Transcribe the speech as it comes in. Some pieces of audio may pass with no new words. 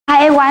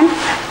Hi everyone,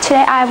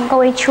 today I'm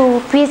going to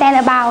present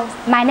about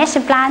my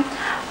lesson plan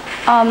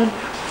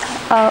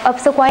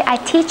of the way I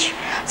teach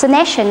the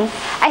nation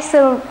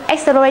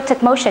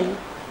accelerated motion.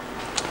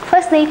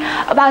 Firstly,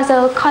 about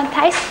the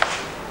context.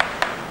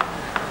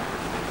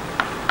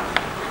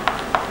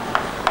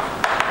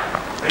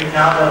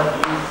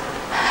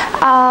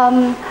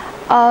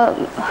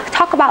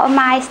 Talk about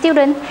my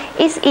student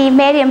is a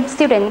medium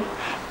student.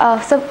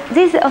 So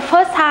this is the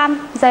first time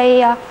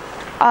they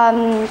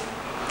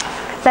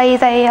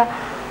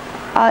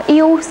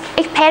use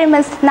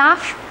experiments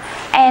math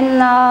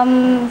and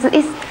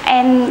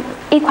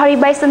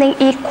inquiry-based learning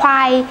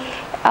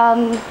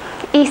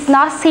is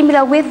not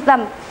similar with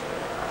them.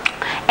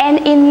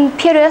 And in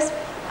previous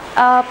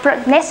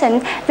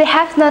lesson, they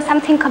have learned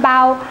something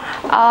about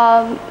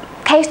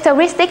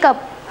characteristic of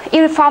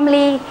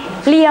uniformly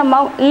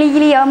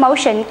linear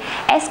motion,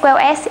 as well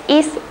as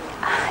its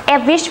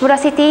average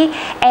velocity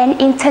and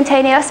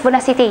instantaneous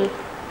velocity.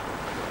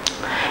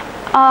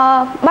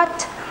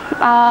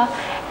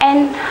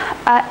 And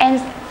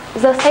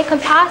the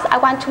second part I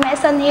want to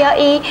mention here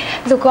is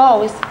the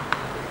goals.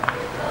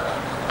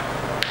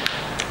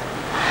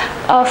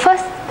 The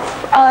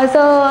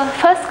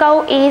first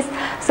goal is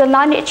the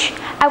knowledge.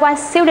 I want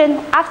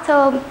students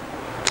after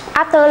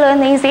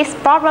learning this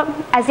problem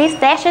at this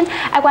session,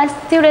 I want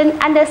students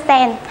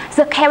understand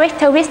the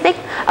characteristic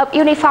of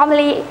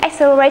uniformly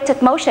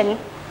accelerated motion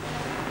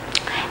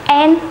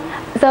and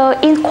the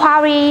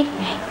inquiry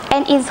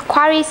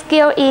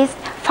skill is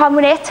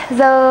formulate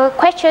the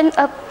question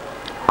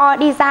or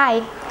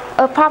design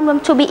a problem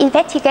to be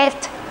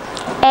investigated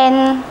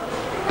and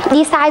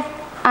decide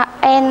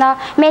and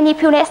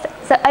manipulate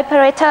the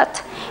operator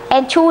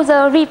and choose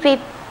the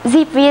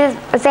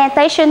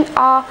representation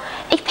or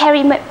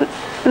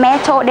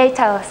experimental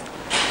data.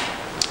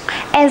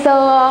 And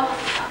the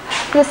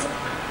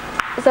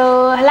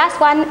last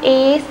one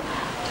is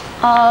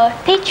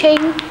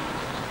teaching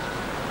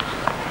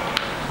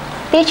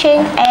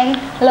and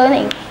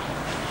learning.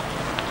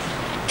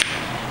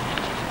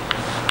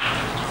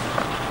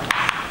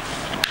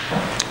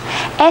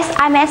 As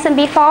I mentioned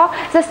before,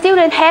 the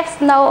student has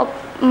to know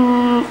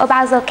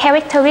about the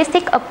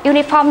characteristic of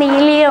uniformly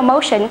linear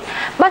motion,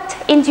 but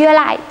in real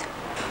life,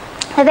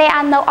 there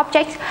are no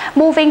objects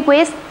moving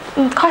with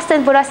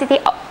constant velocity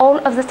all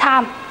the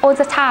time.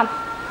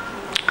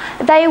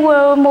 They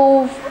will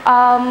move.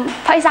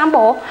 For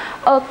example,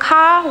 a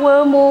car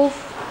will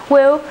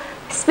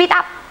speed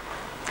up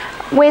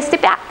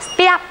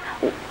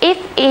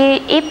if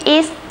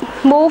it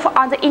moves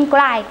on the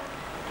incline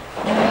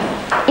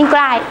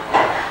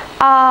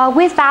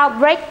without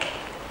brake.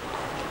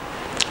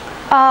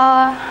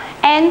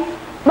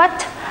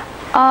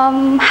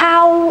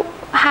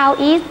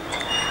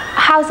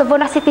 How the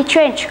velocity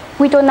change,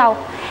 we don't know.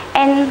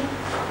 And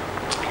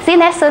this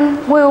lesson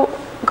is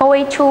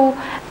going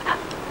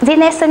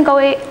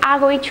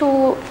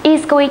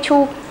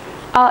to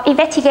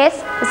investigate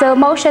the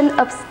motion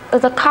of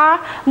the car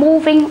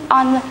moving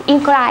on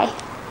incline.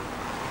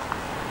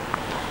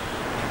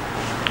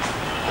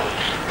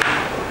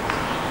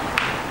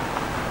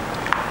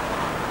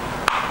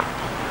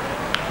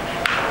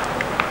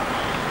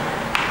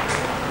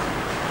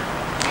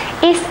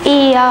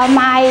 Is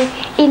my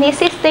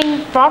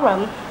existing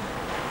problem.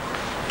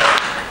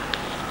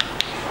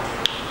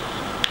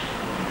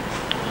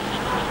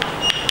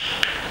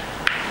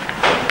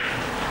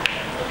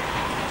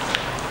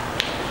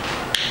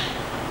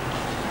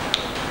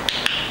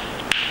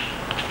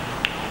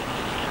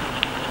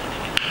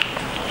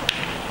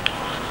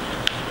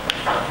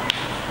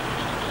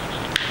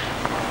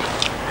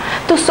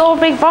 To solve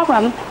the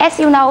problem, as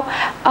you know,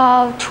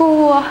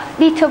 to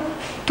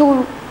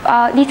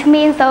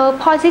determine the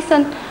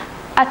position,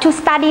 to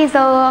study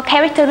the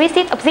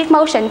characteristics of this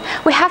motion,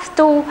 we have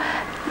to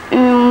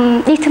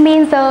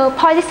determine the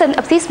position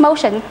of this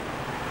motion.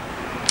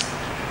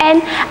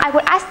 And I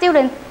will ask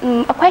students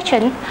a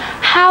question: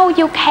 how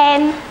you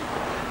can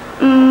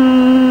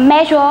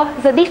measure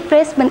the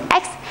displacement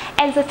x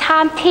and the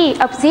time t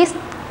of this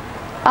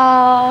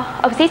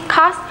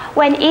car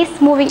when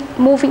it's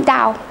moving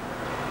down?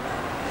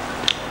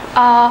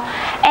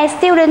 And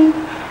student.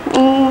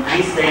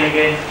 Please say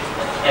again.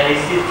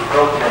 Analysis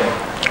problem.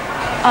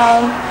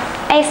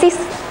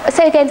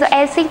 Say again the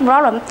analysis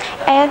problem.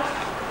 And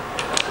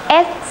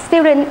as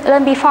students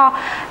learned before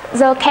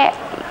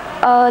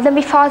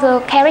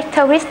the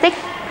characteristic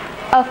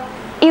of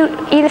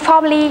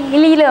uniformly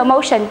linear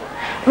motion,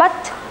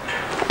 but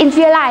in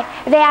real life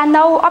there are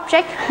no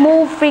object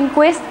moving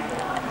with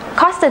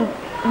constant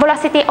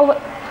velocity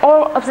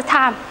all of the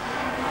time.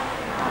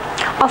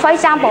 Or for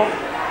example,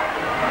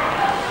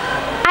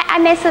 I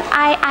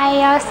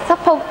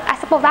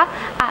suppose that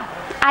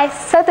I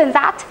certain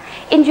that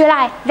in real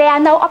life there are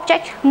no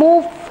objects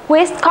move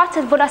with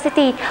constant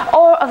velocity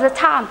all of the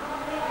time.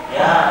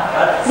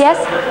 Yeah. Yes.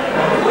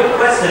 What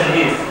question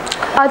is?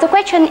 The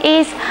question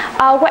is,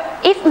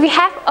 if we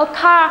have a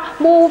car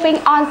moving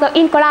on the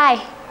incline,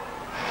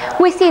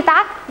 we see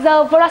that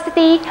the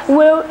velocity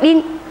will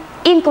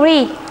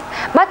increase.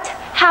 But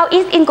how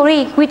is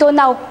increase? We don't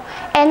know.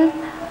 And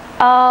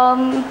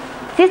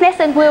this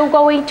lesson will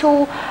going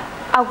to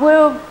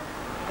will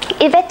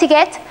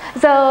investigate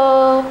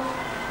the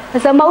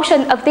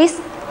motion of this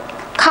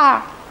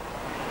car.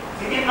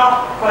 You did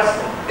not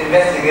question.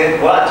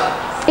 Investigate what?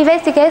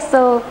 Investigate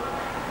the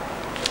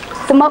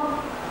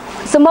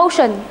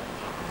motion.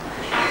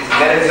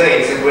 Many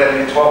things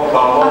when we talk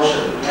about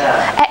motion.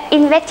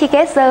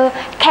 Investigate the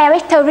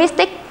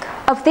characteristic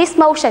of this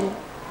motion.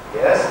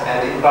 Yes,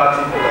 and in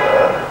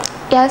particular.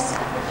 Yes,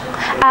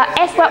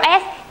 as well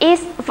as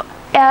its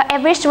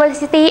average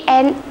velocity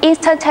and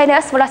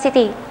instantaneous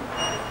velocity.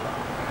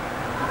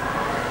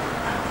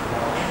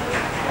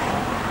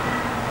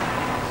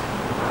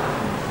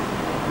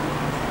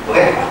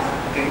 Okay,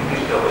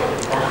 please go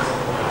ahead.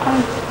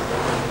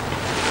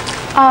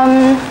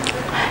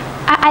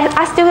 I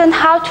asked students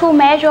how to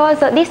measure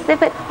the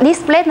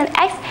displacement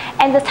x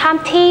and the time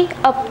t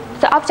of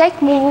the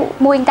object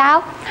moving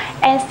down,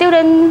 and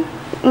students,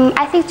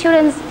 I think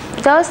students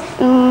just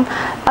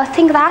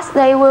think that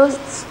they will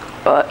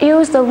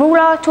use the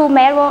ruler to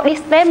measure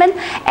displacement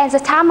and the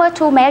timer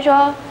to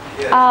measure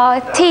t. The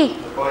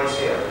point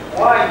here,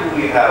 why do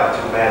we have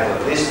to measure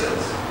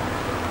distance?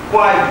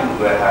 Why do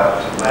we have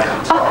to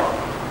measure time?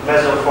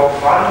 Measure for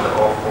fun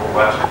or for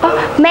what?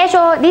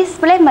 Measure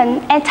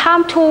displacement and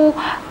time to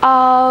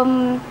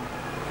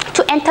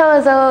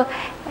enter the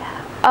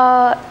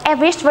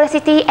average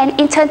velocity and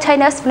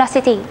instantaneous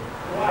velocity.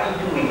 Why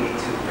do we need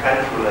to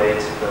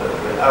calculate the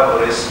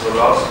average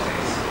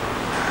velocities?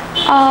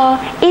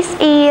 It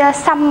is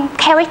some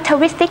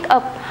characteristic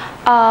of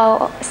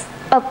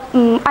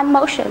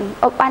motion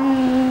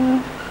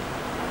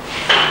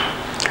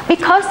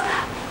because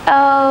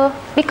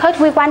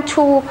we want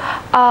to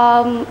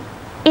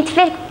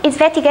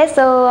investigate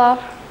the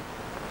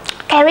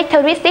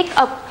characteristic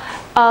of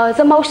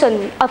the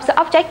motion of the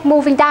object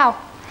moving down,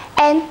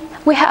 and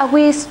we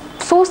choose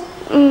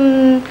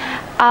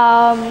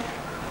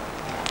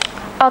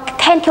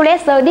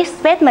calculate the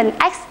displacement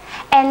x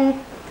and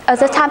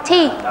the time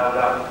t.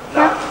 Now,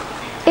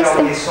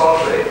 tell me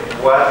shortly,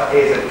 what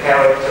is a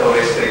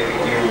characteristic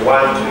you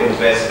want to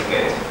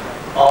investigate?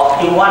 Or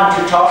you want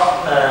to talk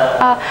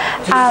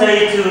to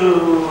say to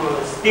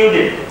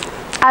students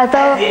at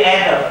the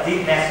end of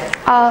this lesson?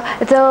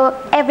 The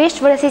average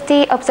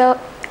velocity of the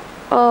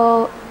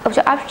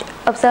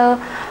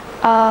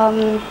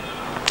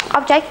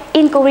object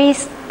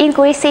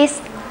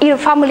increases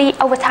uniformly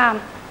over time.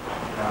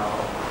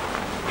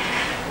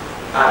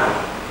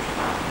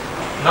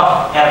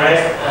 Not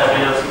average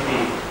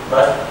velocity,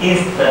 but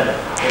instant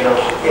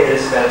velocity.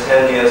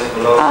 Instantaneous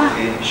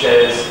velocity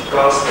changes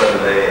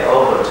constantly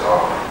over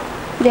time.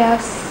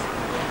 Yes.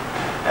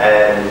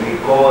 And we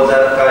call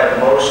that kind of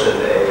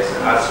motion as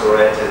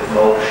accelerated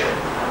motion.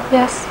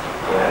 Yes.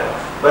 Yeah.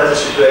 But the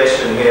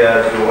situation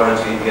here you want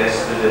to get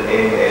student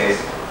in is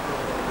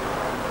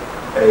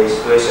a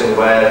situation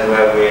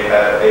where we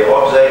have a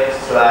object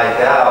slide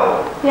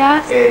down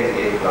Yes. in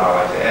the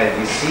environment and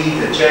we see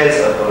the change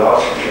of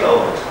velocity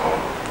over time.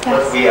 Yes.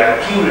 But we are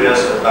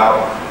curious about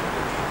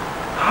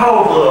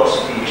how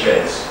velocity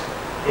changes.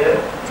 Yeah?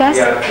 Yes.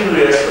 We are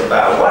curious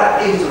about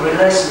what is the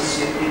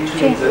relationship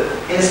between the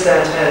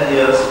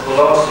instantaneous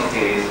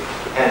velocities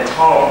and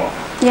time.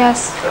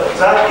 Yes. So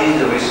that is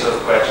the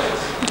research questions.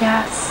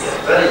 Yes. Yeah,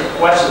 that is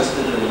questions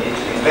students need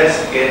to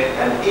investigate,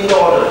 and in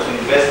order to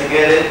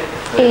investigate it,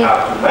 they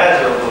have to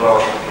measure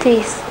velocity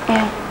This.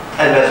 Yeah.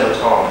 and measure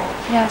time.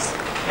 Yes.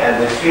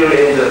 And they fill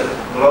in the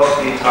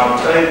velocity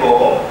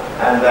timetable,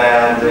 and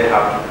then they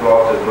have to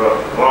plot the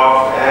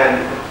graph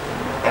and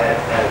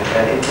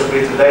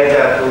interpret the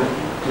data to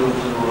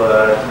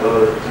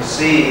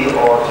see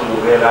or to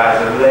realize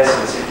the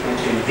relationship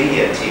between V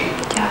and T,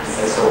 Yes.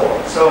 and so on.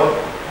 So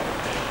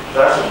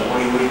that's what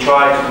we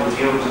try to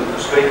do to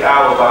speak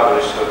out about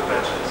research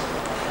questions.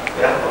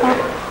 Yeah.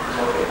 Okay.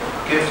 Okay.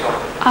 Give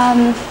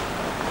something.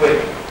 Quick.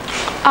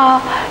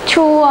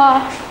 To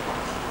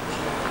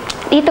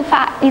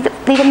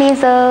determine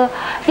the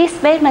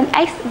displacement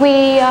x,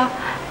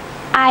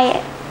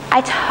 I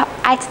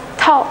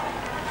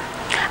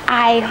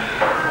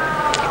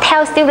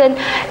tell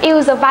students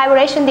use a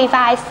vibration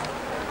device.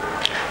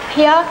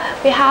 Here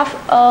we have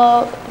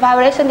a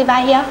vibration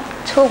device here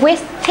with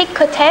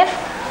sticker tape.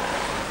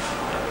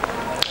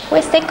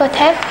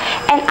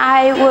 And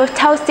I will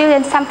tell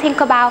students something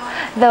about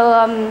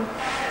the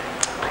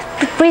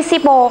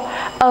principle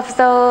of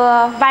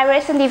the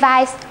vibration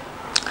device.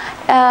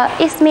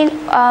 It means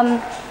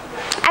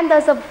under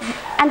the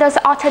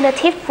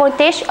alternative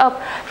voltage of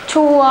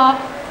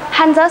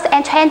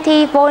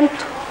 220 volt,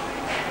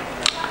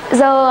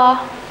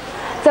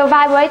 the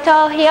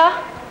vibrator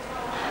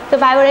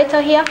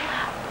here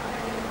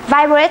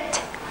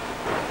vibrate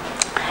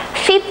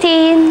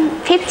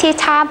 50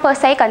 times per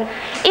second.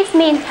 It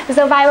means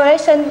the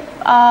vibration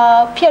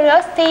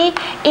periodicity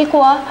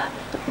equal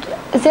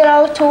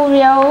 0 to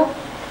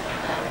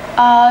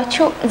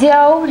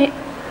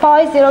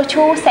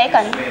 0.02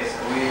 seconds. We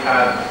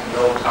have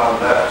no time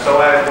left, so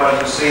I want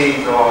to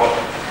see your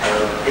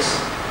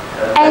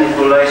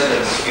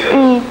manipulation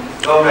skills.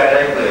 Go back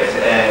like this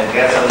and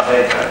get some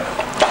data.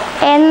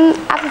 And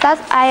after that,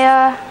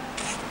 I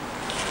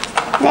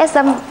let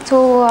them to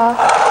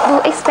do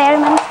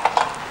experiment.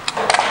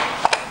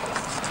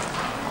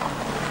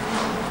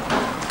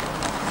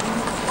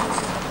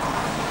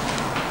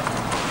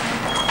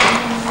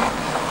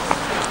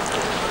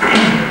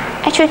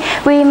 Actually,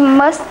 we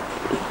must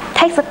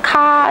take the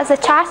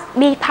chart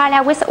be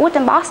parallel with the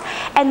wooden box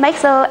and make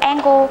the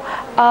angle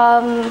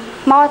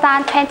more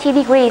than 20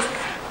 degrees.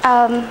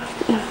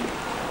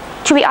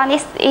 To be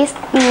honest, it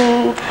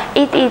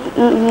is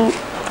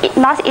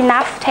not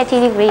enough 20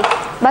 degrees,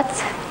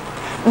 but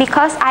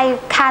because I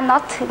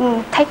cannot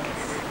take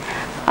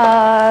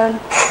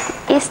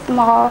it's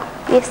not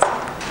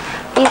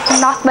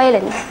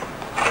balanced.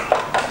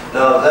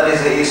 No, that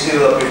is the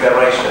issue of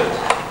preparation,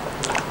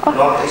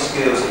 not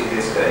excuse in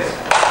this case.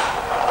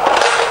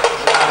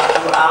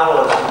 2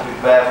 hours to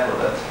prepare for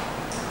that.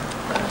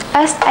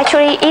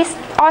 Actually, it's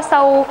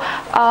also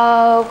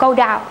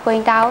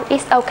going down.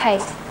 It's okay.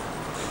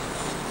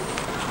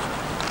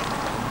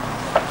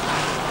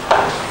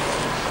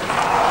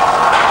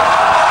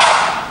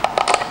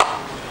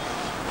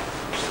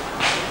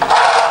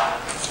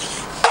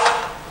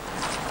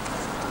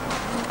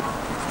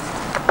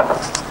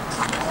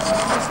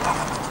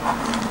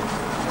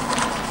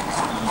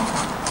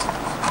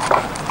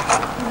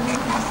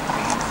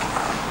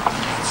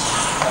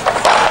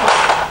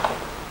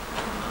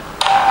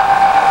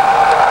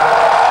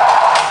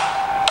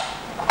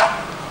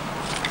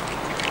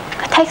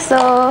 Take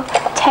the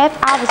tape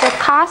out of the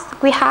cast.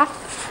 We have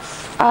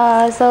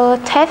the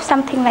tape,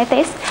 something like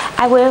this.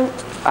 I will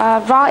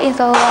draw in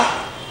the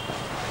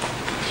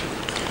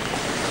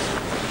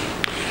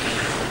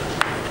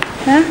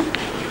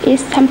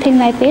it's something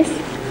like this.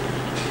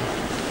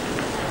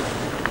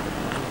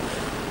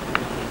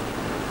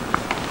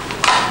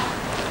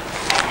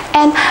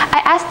 And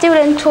I ask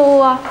students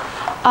to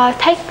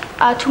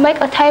to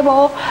make a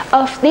table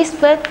of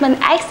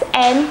displacement x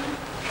and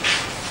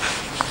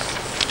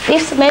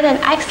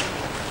displacement x.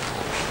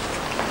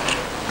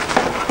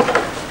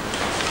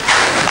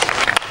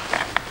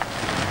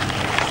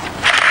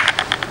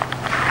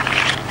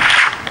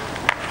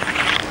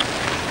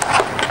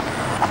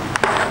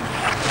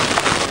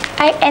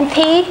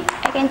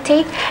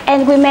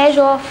 And we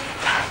measure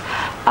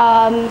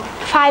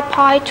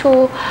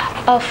 5.2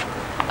 of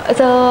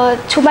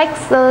to make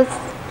the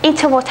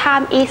interval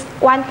time is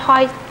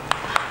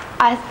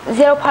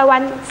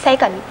 0.1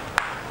 second,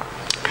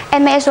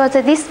 and measure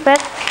the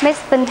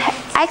displacement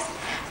x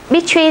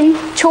between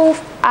two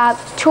 5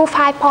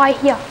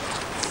 points here.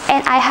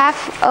 And I have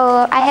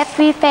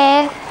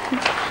prepared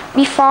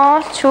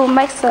before to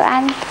make the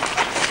answer.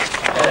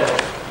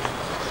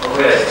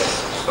 Okay,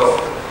 so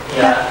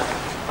yeah.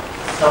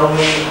 Tell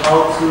me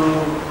how to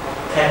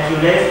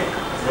calculate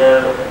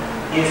the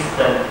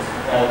distance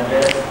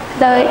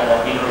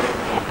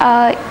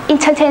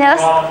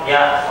instantaneous.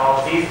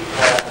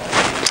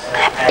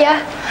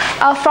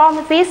 From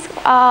this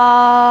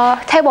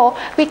table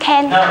we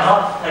can. No,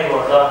 not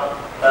table.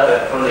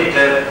 from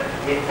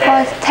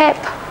the tape.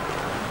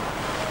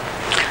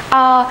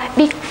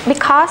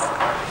 Because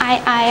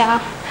I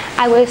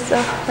was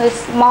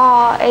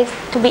more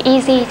to be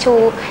easy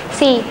to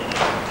see.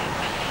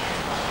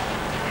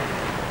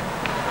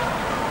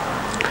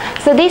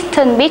 The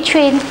distance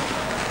between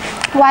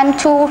 1,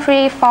 2,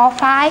 3, 4,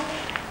 5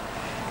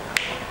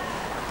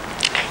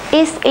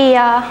 is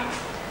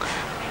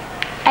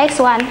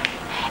x1,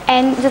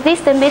 and the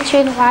distance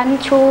between 1,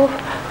 2,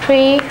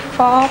 3,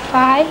 4,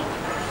 5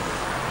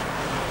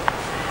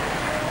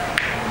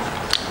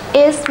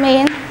 is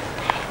mean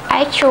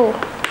x2,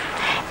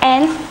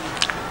 and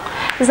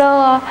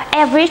the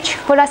average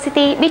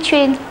velocity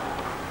between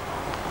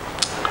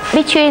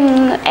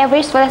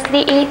average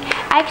velocity is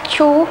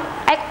x2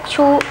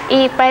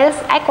 is plus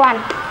x1,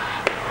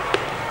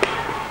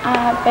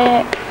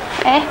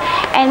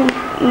 and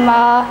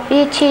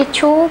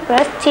t2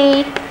 plus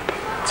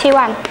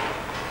t1.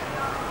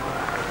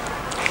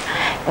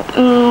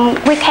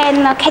 We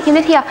can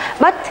calculate here,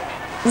 but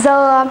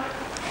the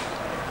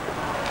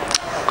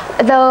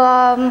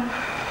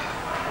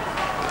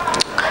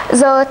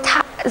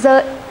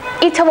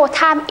interval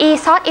time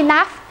is short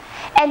enough,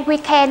 and we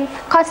can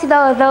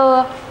consider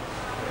the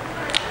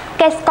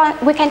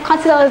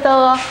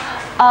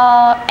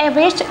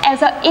average as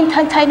the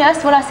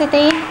instantaneous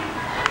velocity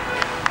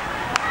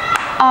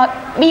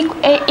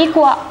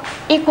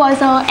equal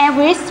the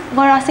average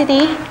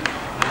velocity.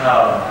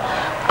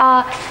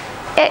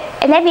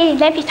 Let me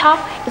talk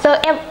the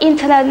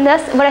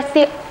instantaneous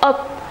velocity of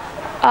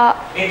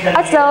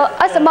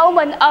at the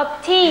moment of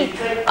t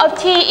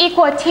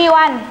equal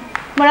t1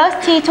 plus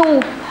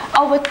t2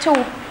 over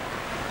 2.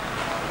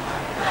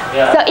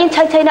 Yeah. The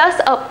instantaneous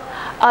of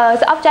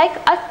the object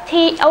at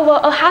t over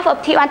a half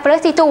of t1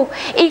 plus t2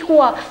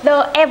 equal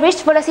the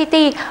average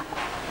velocity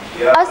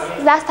at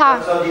that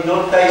time. So the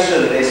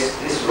notation is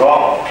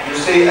wrong. You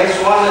see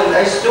h1 and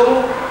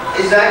h2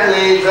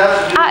 exactly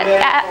that's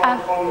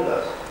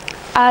formulas.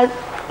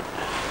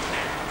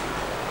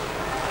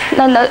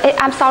 No,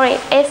 I'm sorry.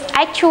 It's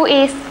x2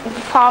 is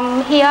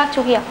from here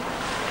to here.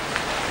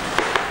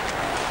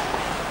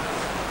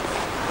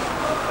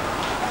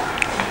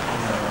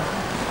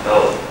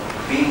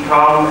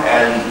 Tom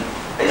and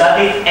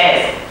That is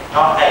S,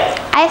 not X.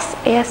 S,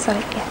 yes, sorry,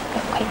 yes,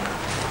 okay.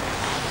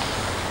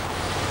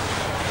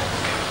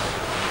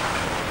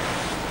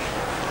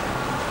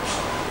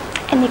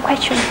 Any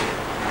question?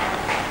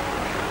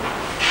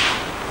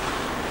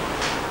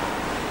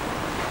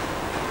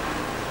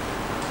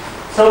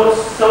 So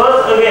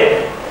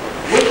again,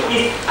 which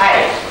is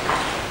X?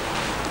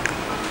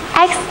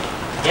 X,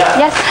 Yeah.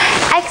 yes,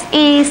 X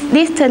is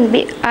distance,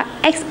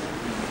 X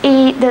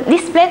is the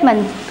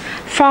displacement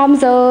from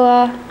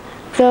the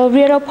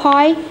 0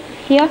 point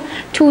here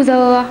to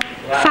the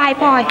 5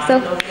 point, the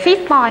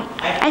 5th point.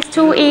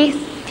 X2 is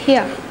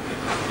here.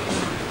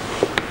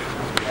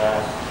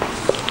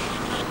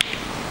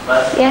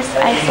 But Yes,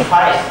 I in see.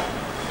 Python,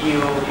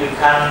 you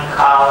can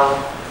count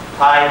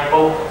 5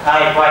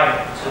 point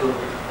to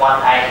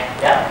 1A.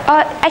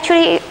 Yeah.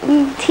 Actually,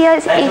 here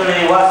is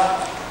Actually,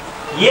 what?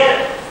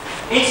 Here,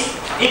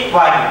 each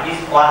point is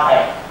 1A.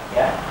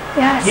 Yeah.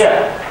 yes,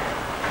 Here,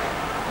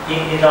 in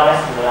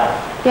Indonesia,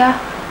 yeah,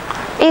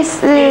 it's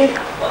the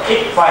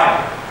each point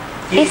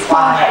is Each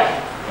point. 1A.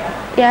 Yeah.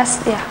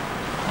 yes, yeah.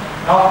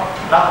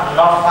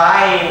 Not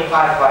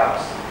five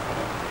points.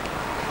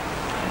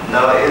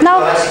 no, it's No,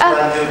 less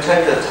when you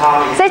take the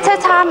time. Zeta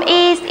time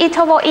is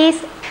interval is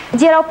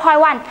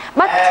 0.1,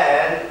 but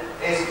And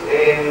it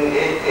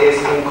is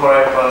in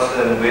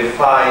correspondence with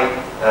five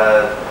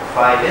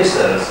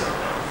distance,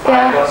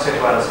 Yeah. five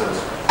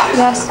consequences.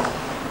 yes,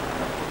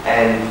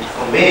 And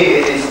for me,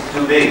 it is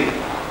too big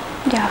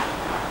yeah,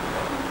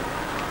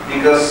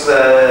 because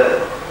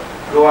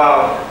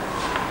well,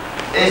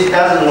 it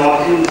does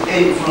not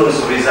influence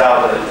the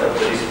result of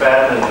the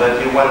experiment, but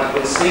you want to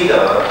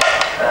consider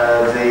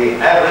the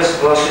average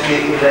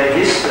velocity in a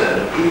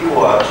distance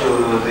equal to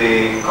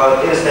the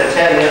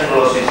instantaneous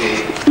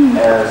velocity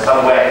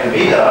somewhere in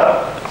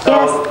meter. So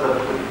Yes.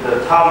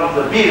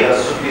 the meter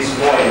should be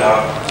small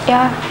enough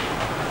yeah,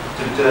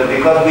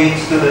 because we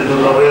students do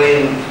not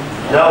really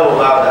know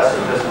about that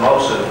surface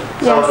motion.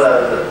 So Yes.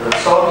 the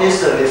short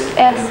distance is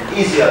Yes.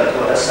 easier to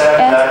accept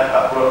Yes. that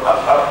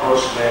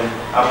approximation.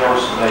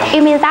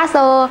 it means that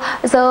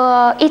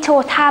the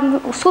interval time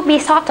should be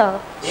shorter.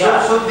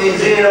 Should be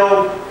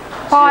zero.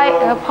 Point,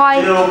 zero-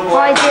 point- zero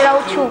point point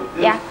 02,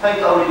 yeah.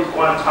 Take only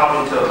one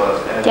time interval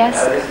and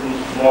Yes. it's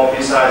more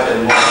precise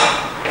and more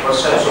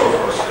perceptual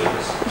for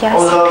students. Yes.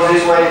 Although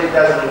this way it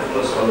doesn't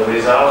influence on the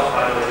results,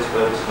 finally,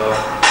 but it's not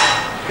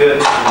good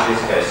in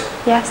this case.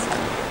 Yes,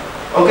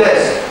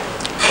 Okay.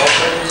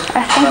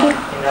 thank you.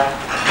 Yeah.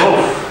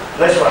 Move.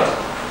 Next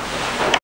one.